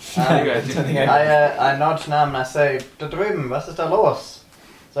 Um, You guys- I nudge Nam and I say, Da drüben, was ist da los?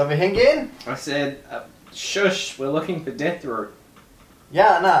 Sollen wir hingehen? I said, shush, we're looking for death root.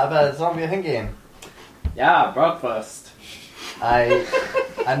 Ja, na, aber sollen wir hingehen? Yeah, breakfast. I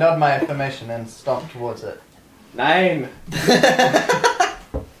nod my affirmation and stomp towards it. Nein.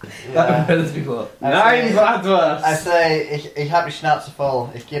 Ja. Nein, I breakfast. say, ich hab die Schnauze voll,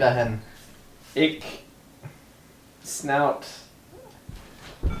 ich geh dahin. Ich snout.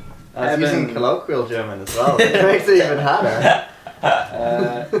 I was using colloquial German as well, which makes it even harder.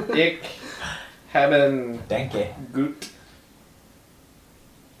 Ich haben Danke. gut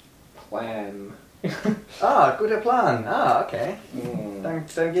Plan. Ah, guter Plan. Ah, okay. Mm,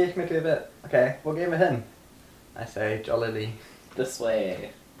 Dann gehe ich mit dir mit. Okay, wo gehen wir hin? I say jollily. this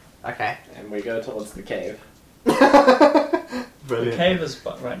way. Okay. And we go towards the cave. The Brilliant. cave is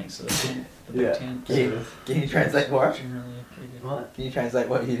right next to the tent. The big Yeah. tent. Can you translate more? What? Can you translate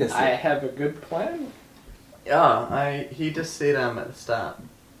what you just I said? have a good plan. Yeah, he just said at the start.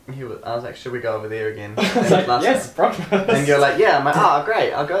 I was like, should we go over there again? I was like, Last yes, breakfast. time. And you're like, yeah. I'm like, oh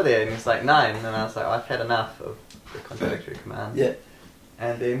great, I'll go there. And he's like 9, and I was like, I've had enough of the contradictory commands. Yeah.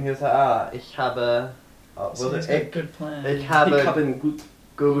 And then he was like, ich habe, So was he's it? got a Ich good plan. Ich habe haben gut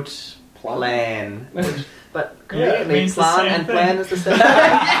gut Plan. But Yeah, it conveniently, means the plan same and thing. plan is the same thing. So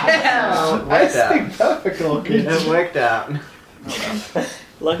it I worked out. speak perfect Orcish. It worked out.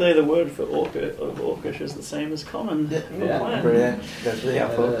 Luckily, the word for orcish is the same as common. Yeah. Plan. Brilliant. That's really It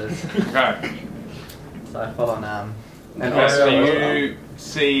helpful. is. Okay. So I follow Nam. And Okay, so also, you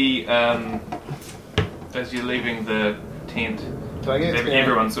see, as you're leaving the tent, Do I get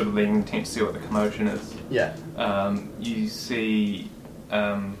everyone's sort of leaving the tent to see what the commotion is. yeah. You see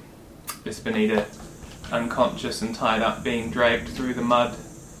Espinita unconscious and tied up, being dragged through the mud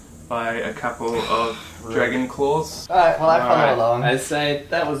by a couple of dragon claws. Alright, well I follow Alright, along. I say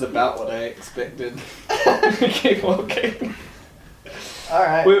that was about what I expected. Keep walking.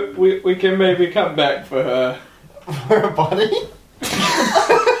 Alright. We can maybe come back for her. For a body?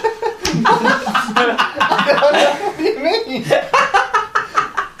 What do you mean?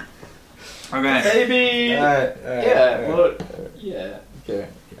 Okay. Maybe. Yeah. Well, yeah. Okay.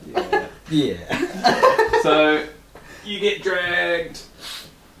 Yeah. Yeah. So you get dragged.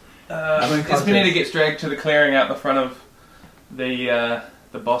 unconscious. Espineta gets dragged to the clearing out the front of the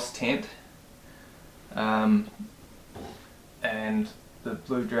boss tent, and the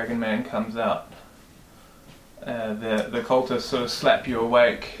blue dragon man comes out. The cultists sort of slap you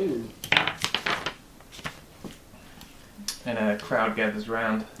awake, and a crowd gathers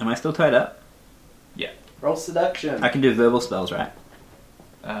round. Am I still tied up? Roll seduction. I can do verbal spells, right?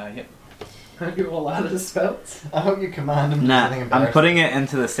 Yep. Are you all out of spells? I hope you command him to do Nah, something I'm embarrassing. putting it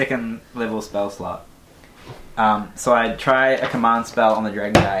into the second level spell slot. So I try a command spell on the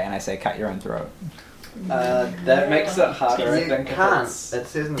dragon guy and I say cut your own throat. That makes it harder. I You think. can't. It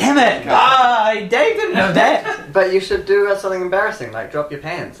says in the Damn it! card. Ah, Dave didn't know that! But you should do something embarrassing, like drop your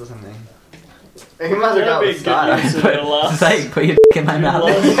pants or something. You might as well That'd go be with good Skydive. use of your last. Say, put your in my mouth.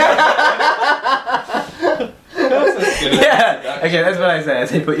 Yeah! Okay, that's what I say. I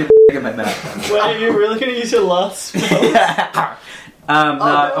say put your in my mouth. Wait, are you really going to use your last spell? Yeah. No,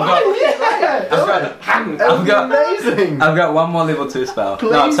 I've got one more level 2 spell.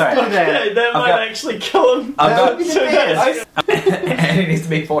 No, I'm sorry. Okay, that might got- actually kill him. I've got So yes. and it needs to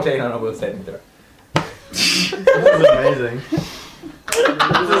be 14 on a will saving throw. This is amazing.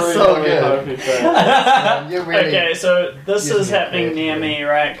 This is so good. You're really... Okay, so this Using is your happening near creativity. me,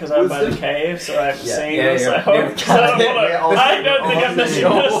 right? Because I'm by the cave, so I've Yeah. seen Yeah, this. yeah. I hope. Yeah. So I We're don't think I'm missing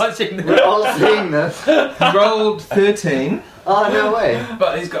You're this. watching the We're all seeing this. Rolled 13, Oh, no way.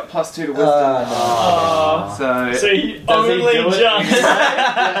 but he's got +2 to wisdom. Oh. So So he Does he only do it? jumps.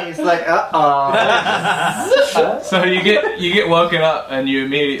 And he's like, uh-oh. So you get woken up and you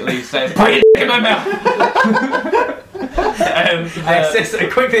immediately say, "Put your in my mouth." And I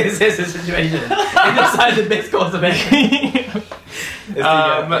quickly assess the situation and decide the best course of action.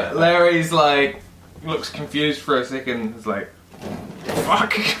 Larry's like looks confused for a second. He's like,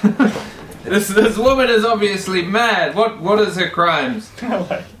 "Fuck! this woman is obviously mad. What is her crimes?"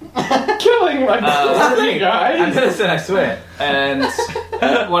 Killing my Uh, guy. I'm innocent, I swear. And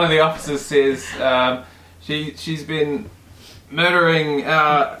one of the officers says, she's been murdering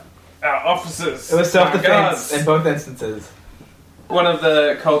our officers. It was our self-defense guards." in both instances. One of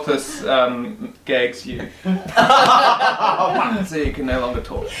the cultists gags you, so you can no longer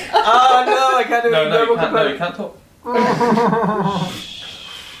talk. Oh no, I can't do No, you can't talk.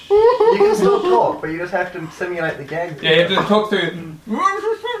 You can still talk, but you just have to simulate the gag. Yeah, you have to talk through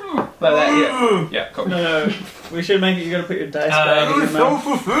like that. Yeah, cool. No, we should make it. You got to put your dice back in your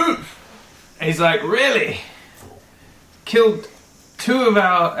mouth. He's like, really? Killed 2 of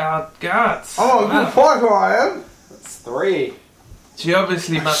our guards. Wow. fighter I am. It's 3. She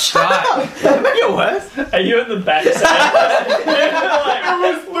obviously must die. Make it worse. Are you in the back side?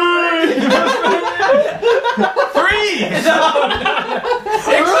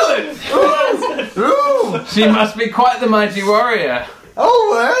 Excellent. She must be quite the mighty warrior.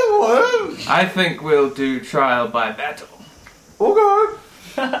 Oh, I think we'll do trial by battle. okay.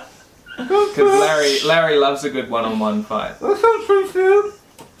 Because Larry loves a good one-on-one fight. That sounds pretty fair.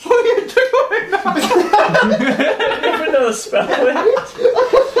 What are you doing now? Even another spell.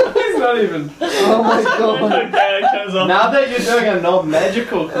 He's not even. Oh my god. Okay, comes off. Now that you're doing a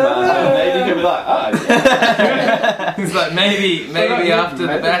non-magical command, maybe he'll be like, yeah. He's like, maybe after the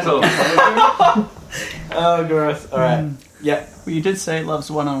battle. Oh, gross. Alright. Yeah. Well, you did say it loves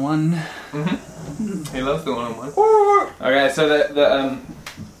one-on-one. He loves the one-on-one. Okay, so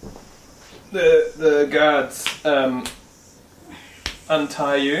the guards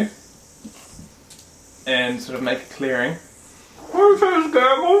untie you and sort of make a clearing.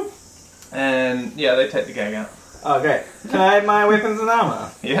 And yeah, they take the gag out. Oh, great. Can I have my weapons and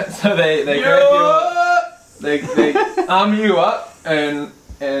armor? Yeah, so they grab you up, they arm you up and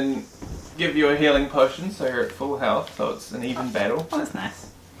give you a healing potion, so you're at full health, so it's an even battle. Oh, that's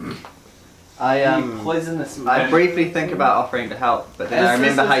nice. Poisonous I man. briefly think about offering to help, but then I As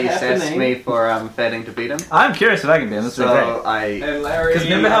remember this how is you sassed happening- me for failing to beat him. I'm curious if I can be in this. So So I... And Larry, because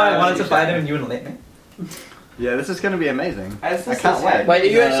remember how I wanted to fight him and you wouldn't let me? Yeah, this is going to be amazing. As I this can't is wait. happening, Wait, are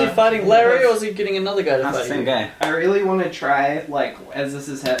you actually fighting Larry, or is he getting another guy to That's the fight same you? guy. I really want to try, like, as this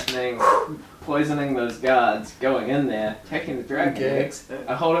is happening, poisoning those guards, going in there, taking the dragon Okay. eggs,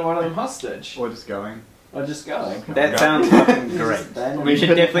 holding one of them hostage, Or just going. or just going. That sounds fucking great. Just ban We them.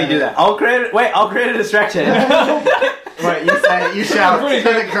 should definitely do that. I'll create a distraction. Wait, you say it. You shout to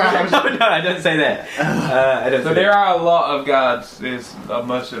the crowd. No, I don't say that. I don't So say there that. are a lot of guards. There's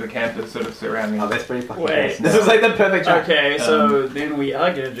most of the campus sort of surrounding. Oh, that's pretty fucking Wait. awesome. This is like the perfect track. Okay, so then we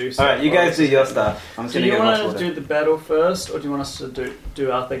are going to do stuff. Alright, you guys do your stuff. I'm just Do gonna you get want lost to do the battle first, or do you want us to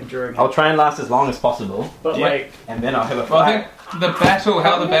do our thing during I'll it? try and last as long as possible, But Yeah. like, and then I'll have a Well, fight. I think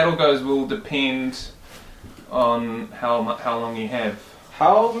how the battle goes will depend on how long you have.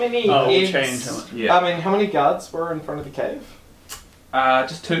 How many oh, we'll eggs? change how much. Yeah. I mean, how many guards were in front of the cave?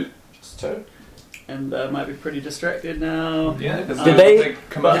 Just 2. Just 2. And might be pretty distracted now. Yeah. 'cause Did there's a they- big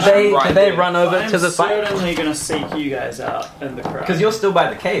commotion Did right they there. run over I'm to the fight? certainly going to seek you guys out in the crowd. Because you're still by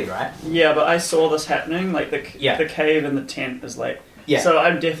the cave, right? Yeah, but I saw this happening. Like the Yeah. the cave and the tent is like. Yeah. So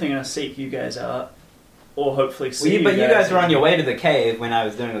I'm definitely going to seek you guys out, or hopefully see. But you guys were on your way to the cave when I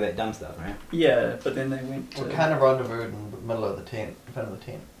was doing all that dumb stuff, right? Yeah, but then they went to. We're kind of rendezvoused in the middle of the tent, in front of the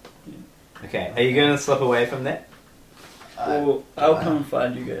tent. Okay. Are you going to slip away from that? Well, I'll come and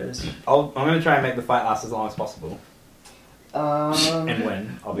find you guys. I'm going to try and make the fight last as long as possible Um, and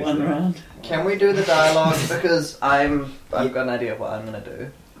win, obviously. One round. can we do the dialogue? Because I've got an idea of what I'm gonna do.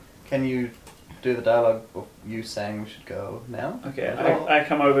 Can you do the dialogue of you saying we should go now? Okay, I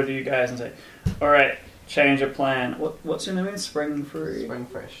come over to you guys and say, "All right, change of plan. What's your name again? Spring Free. Spring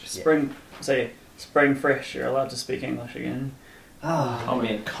fresh. Spring. Say Spring Fresh. You're allowed to speak English again. Ah, I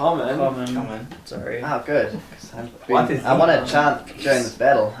mean, common. Common. Come on. Sorry. oh, good. 'Cause What is I want to chant during this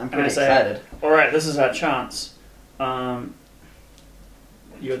battle. I'm pretty I say- excited. All right, this is our chance.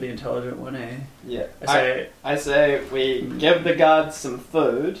 You're the intelligent one, eh? Yeah. I say, I say we give the guards some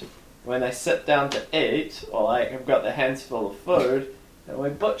food. When they sit down to eat, or like have got their hands full of food, and we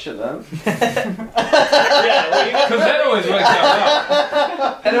butcher them. yeah, well, you Because that always works out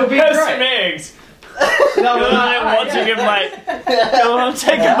well. And it'll be have great. some eggs. No, You're like watching him like, go on,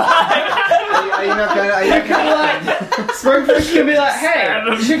 take a bite. Are you not going? Are you You can like, Springfish can be like, hey,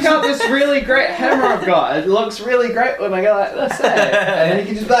 check out this really great hammer I've got. It looks really great when I go like this, eh? And then you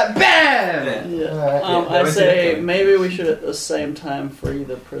can just be like, BAM! Yeah. Alright. that I was say it. maybe we should at the same time free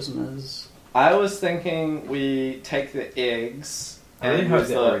the prisoners. I was thinking we take the eggs I and didn't have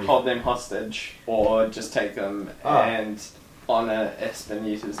that already. hold them hostage, or just take them Oh. and honor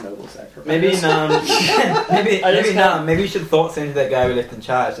Espinita's noble sacrifice. Maybe I just can't- maybe you should thought send to that guy we left in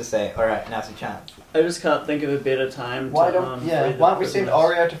charge to say, alright, now's your chance. I just can't think of a better time Why to don't? free Yeah. the Why don't we send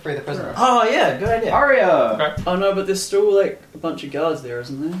prisoners. Oreo to free the prisoners? Oh yeah, good idea. Aria! Oh no, but there's still like a bunch of guards there,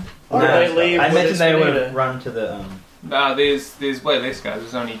 isn't there? Or No, do they leave I with imagine they would Espinita? have run to the Nah, there's way less guys.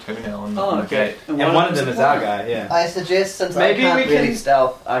 There's only 2 now on Oh, the okay. gate. and one of them them's is a our player. guy, yeah. I suggest since Maybe I we can't really can-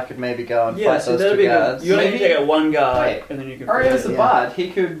 stealth, I could maybe go and Yeah, fight so those that'd two be guards. good. You only Maybe- take out one guard, Wait. and then you can. Aria's free a them. bard. He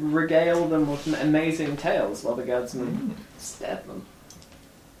could regale them with amazing tales while the guardsmen stab them.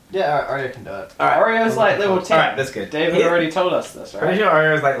 Yeah, Oreo can do it. Alright. Arya's like level 10. Alright, that's good. David He- already told us this, Pretty right? sure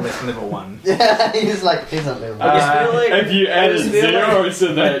Oreo is like less than level 1. Yeah, he's like peasant level. I just feel like if you I added just feel zero like- to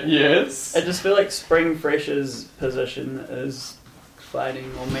that, yes. I just feel like Spring Fresh's position is fighting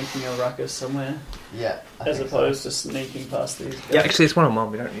or making a ruckus somewhere, Yeah. I as think so. opposed to sneaking past these guys. actually, it's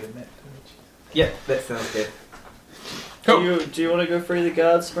 1-on-1. We don't need a map. Yeah, that sounds good. Cool. Do you want to go free the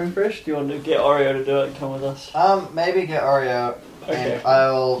guards, Spring Fresh? Do you want to get Oreo to do it and come with us? Maybe get Oreo, Okay. and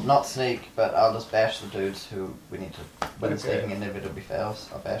I'll not sneak, but I'll just bash the dudes who we need to. When Okay. sneaking inevitably fails,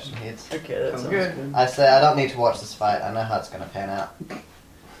 I'll bash some heads. Okay, that Sounds sounds good. good. I say I don't need to watch this fight. I know how it's gonna pan out.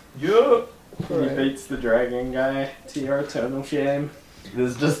 Yeah. He Alright. beats the dragon guy to your eternal shame.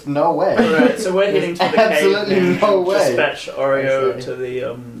 There's just no way. Alright, so we're heading to the Absolutely cave. no way. Dispatch Oreo I see. to the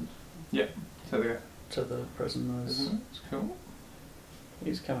So there. to the prisoners. It's cool.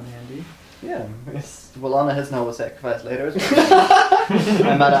 He's coming handy. Yeah, we'll honor his noble sacrifice later as well.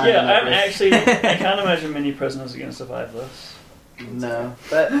 I might iron Yeah, that I'm wrist. actually. I can't imagine many prisoners are going to survive this. No,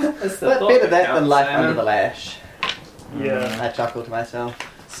 but It's the but thought better that that than counts, life Simon. under the lash. Yeah. I chuckle to myself.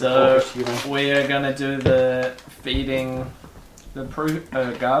 So Selfish human. we are gonna do the feeding the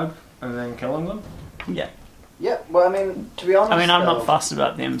guard and then killing them. Yeah. Yeah, well, I mean, to be honest, I mean, I'm though, not fussed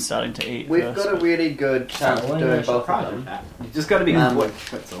about them starting to eat. We've first, got a but- really good chance of doing both of them. You just gotta be Um, quick,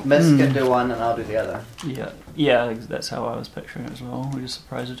 that's all. Miss can do one, and I'll do the other. Yeah, that's how I was picturing it as well. We just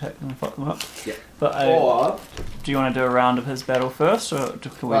surprise attack them and fuck them up. Yeah. But Or do you want to do a round of his battle first, or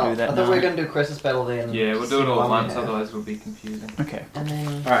can we do that I now? thought we were going to do Chris's battle then. Yeah, we'll do it see all what at we once. have. Otherwise, it'll be confusing. Okay. And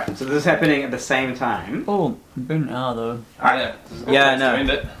then... Alright, so this is happening at the same time. Oh, been now though. Yeah, this is a good Yeah, place no. to end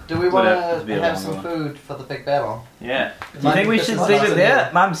it. Do we Would want have to be to a have long some one. food for the big battle? yeah. Do you think we should leave it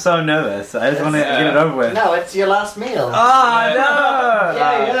there? I'm so nervous. I just want to get it over with. No, it's your last meal. Oh, no!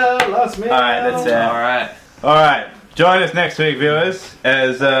 Yeah, last meal. Alright, that's it. All right. Alright, Join us next week, viewers,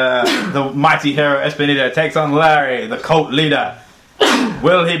 as the mighty hero Espinita takes on Larry, the cult leader.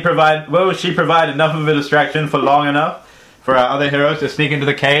 Will she provide enough of a distraction for long enough for our other heroes to sneak into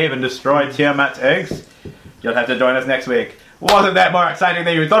the cave and destroy Tiamat's eggs? You'll have to join us next week. Wasn't that more exciting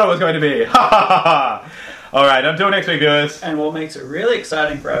than you thought it was going to be? Ha ha ha ha! Alright, until next week, viewers. And what makes it really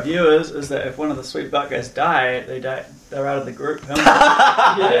exciting for our viewers is that if one of the Sweet Butt guys they're out of the group.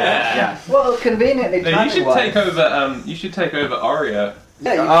 Yeah. Well, conveniently No, you should take over. You should take over Oreo.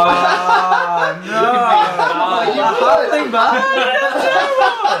 Yeah, you Halfling bard.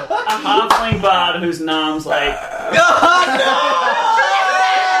 A halfling bard whose name's like... Oh, no!